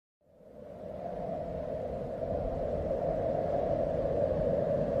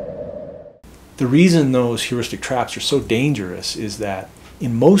The reason those heuristic traps are so dangerous is that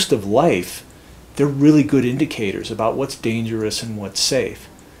in most of life, they're really good indicators about what's dangerous and what's safe.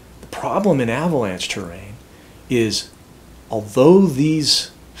 The problem in avalanche terrain is, although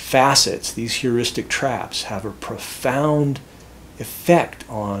these facets, these heuristic traps, have a profound effect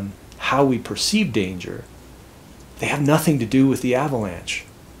on how we perceive danger, they have nothing to do with the avalanche.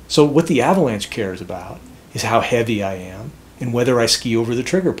 So what the avalanche cares about is how heavy I am and whether I ski over the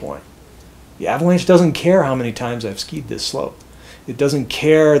trigger point. The avalanche doesn't care how many times I've skied this slope. It doesn't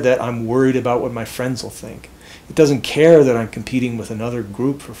care that I'm worried about what my friends will think. It doesn't care that I'm competing with another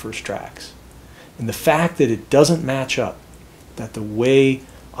group for first tracks. And the fact that it doesn't match up, that the way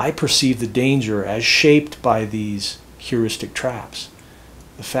I perceive the danger as shaped by these heuristic traps,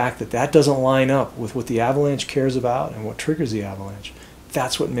 the fact that that doesn't line up with what the avalanche cares about and what triggers the avalanche,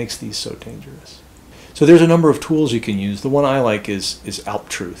 that's what makes these so dangerous. So there's a number of tools you can use. The one I like is Alp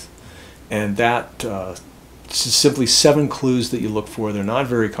Truth. And that is simply 7 clues that you look for. They're not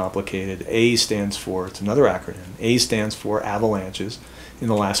very complicated. A stands for, it's another acronym, A stands for avalanches in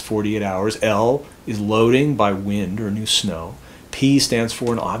the last 48 hours. L is loading by wind or new snow. P stands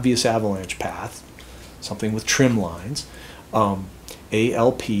for an obvious avalanche path, something with trim lines.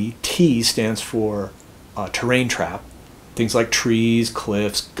 ALP. T stands for terrain trap, things like trees,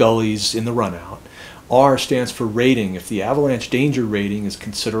 cliffs, gullies in the runout. R stands for rating. If the avalanche danger rating is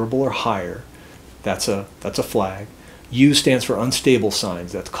considerable or higher, that's a flag. U stands for unstable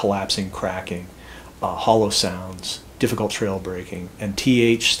signs. That's collapsing, cracking, hollow sounds, difficult trail breaking. And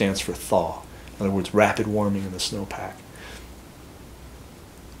TH stands for thaw. In other words, rapid warming in the snowpack.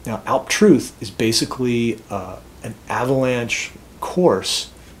 Now, Alp Truth is basically an avalanche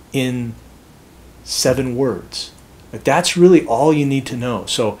course in 7 words. But that's really all you need to know.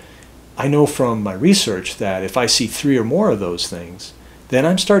 So I know from my research that if I see 3 or more of those things, then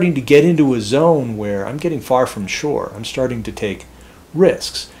I'm starting to get into a zone where I'm getting far from shore. I'm starting to take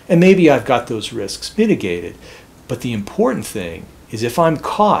risks. And maybe I've got those risks mitigated. But the important thing is if I'm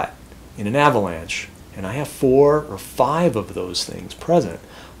caught in an avalanche and I have 4 or 5 of those things present,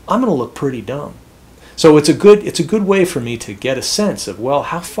 I'm going to look pretty dumb. So it's a good way for me to get a sense of, well,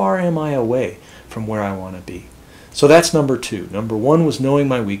 how far am I away from where I want to be? So that's number 2. Number 1 was knowing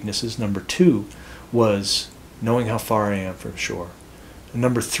my weaknesses. Number 2 was knowing how far I am from shore. And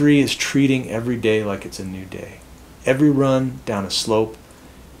number 3 is treating every day like it's a new day. Every run down a slope,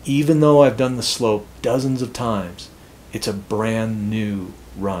 even though I've done the slope dozens of times, it's a brand new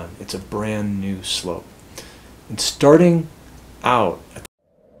run. It's a brand new slope. And starting out at